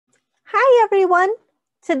Hi everyone!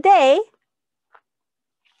 Today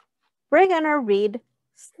we're gonna read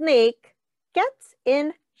Snake Gets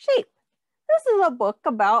in Shape. This is a book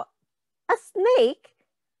about a snake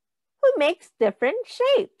who makes different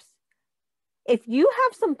shapes. If you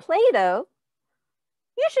have some Play-Doh,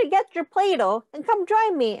 you should get your Play-Doh and come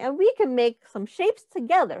join me and we can make some shapes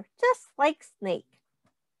together, just like Snake.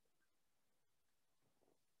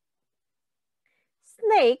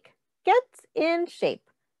 Snake Gets in Shape.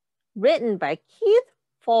 Written by Keith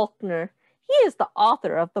Faulkner. He is the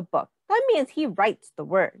author of the book. That means he writes the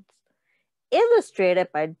words. Illustrated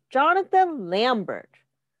by Jonathan Lambert.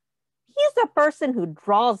 He's the person who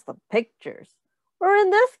draws the pictures. Or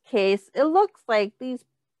in this case, it looks like this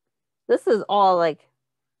is all like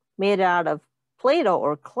made out of Play-Doh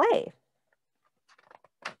or clay.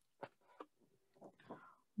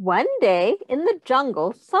 One day in the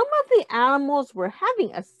jungle, some of the animals were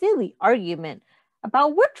having a silly argument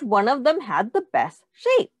about which one of them had the best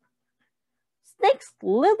shape. Snake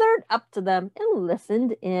slithered up to them and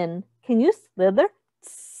listened in. Can you slither?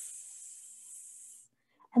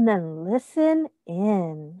 And then listen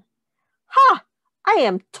in. Ha! I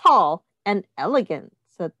am tall and elegant,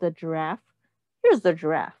 said the giraffe. Here's the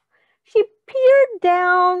giraffe. She peered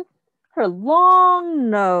down her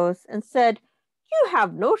long nose and said, "You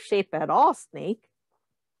have no shape at all, Snake."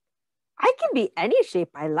 "I can be any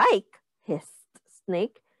shape I like," hissed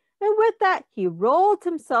Snake, and with that he rolled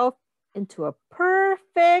himself into a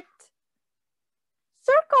perfect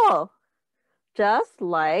circle, just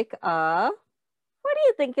like what do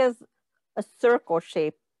you think is a circle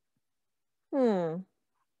shape?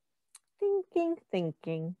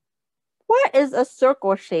 Thinking. What is a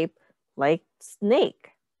circle shape like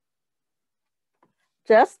Snake?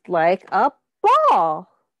 Just like a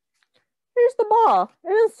ball. Here's the ball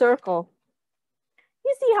in a circle.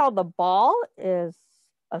 You see how the ball is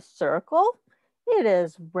a circle? It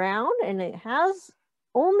is round and it has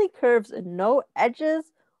only curves and no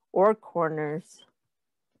edges or corners.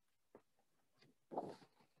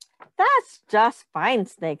 "That's just fine,"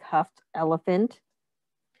 Snake huffed Elephant.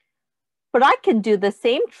 "But I can do the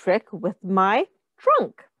same trick with my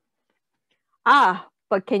trunk." "Ah,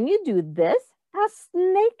 but can you do this?" asked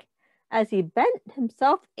Snake as he bent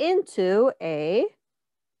himself into a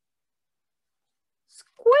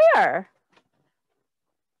square.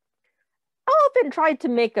 Elephant tried to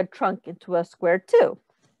make a trunk into a square too,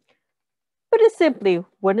 but it simply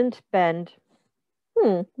wouldn't bend.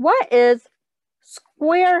 What is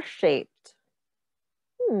square shaped?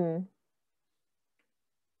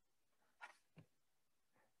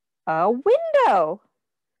 A window.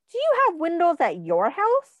 Do you have windows at your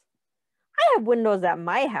house? I have windows at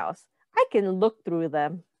my house. I can look through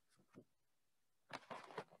them.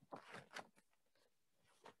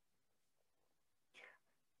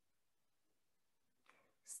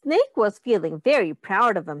 Snake was feeling very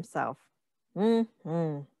proud of himself.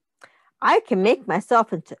 "I can make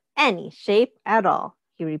myself into any shape at all,"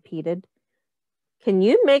 he repeated. "Can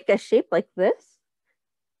you make a shape like this?"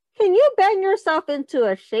 "Can you bend yourself into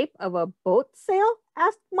a shape of a boat sail?"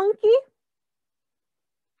 asked Monkey.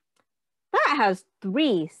 "That has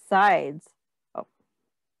 3 sides,"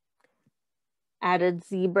 added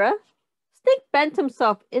Zebra. Snake bent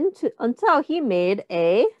himself until he made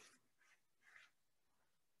a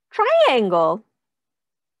triangle.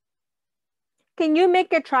 Can you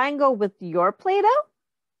make a triangle with your Play-Doh?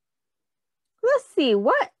 Let's see,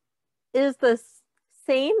 what is the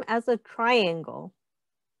same as a triangle?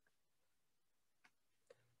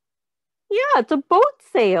 Yeah, it's a boat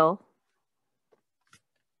sail.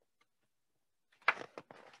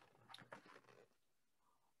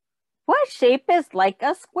 What shape is like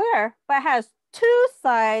a square but has 2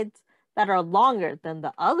 sides that are longer than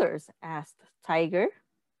the others? Asked Tiger.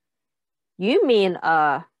 You mean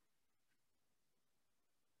a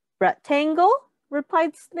rectangle?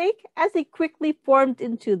 Replied Snake as he quickly formed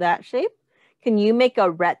into that shape. Can you make a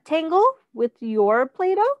rectangle with your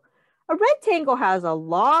Play-Doh? A rectangle has a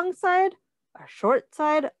long side, a short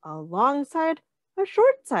side, a long side, a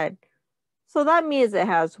short side. So that means it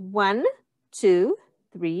has 1, 2,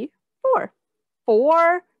 3, 4.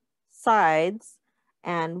 4 sides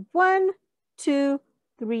and 1, 2,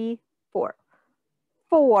 3, 4.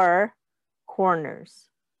 4 corners.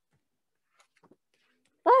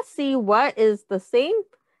 Let's see what is the same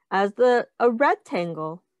as a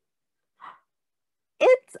rectangle.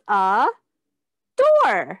 It's a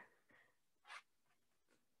door.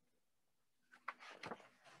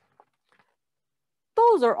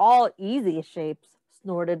 Those are all easy shapes,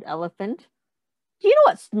 snorted Elephant. Do you know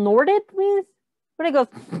what snorted means? When it goes,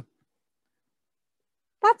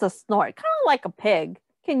 that's a snort, kind of like a pig.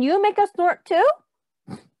 Can you make a snort too?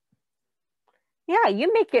 Yeah,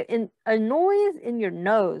 you make it in a noise in your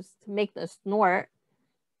nose to make the snort.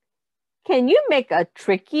 Can you make a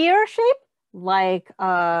trickier shape like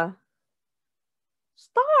a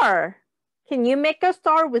star? Can you make a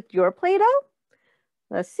star with your Play-Doh?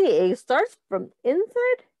 Let's see. It starts from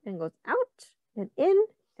inside and goes out and in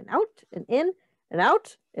and out and in and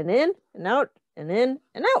out and in and out and in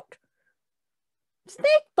and out.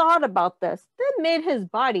 Snake thought about this, then made his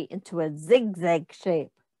body into a zigzag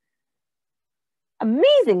shape.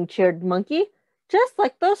 Amazing, cheered Monkey, just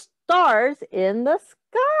like the stars in the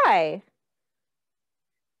sky.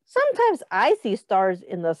 Sometimes I see stars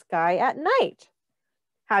in the sky at night.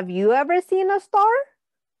 Have you ever seen a star?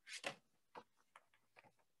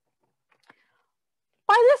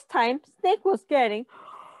 By this time, Snake was getting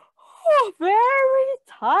very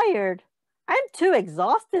tired. I'm too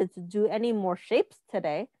exhausted to do any more shapes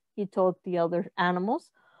today, he told the other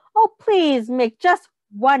animals. Oh, please make just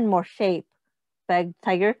one more shape, begged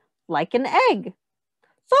Tiger, like an egg.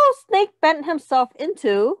 So Snake bent himself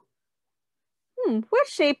into, what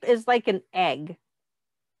shape is like an egg?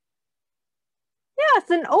 Yeah,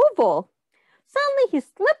 it's an oval. Suddenly he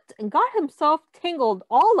slipped and got himself tangled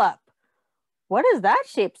all up. What is that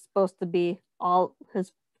shape supposed to be? All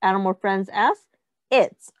his animal friends asked.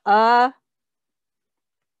 It's a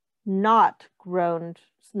knot, groaned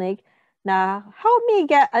Snake. Now help me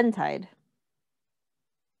get untied.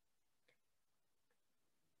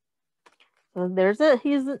 So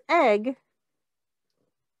he's an egg.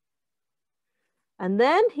 And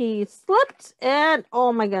then he slipped and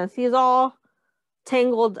oh my goodness, he's all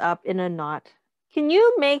tangled up in a knot. Can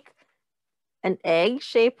you make an egg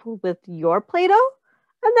shape with your Play-Doh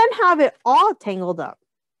and then have it all tangled up?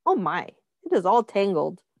 Oh my, it is all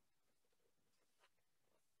tangled.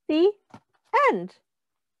 The end.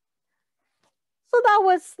 So that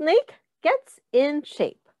was Snake Gets in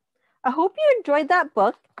Shape. I hope you enjoyed that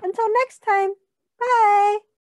book. Until next time, bye.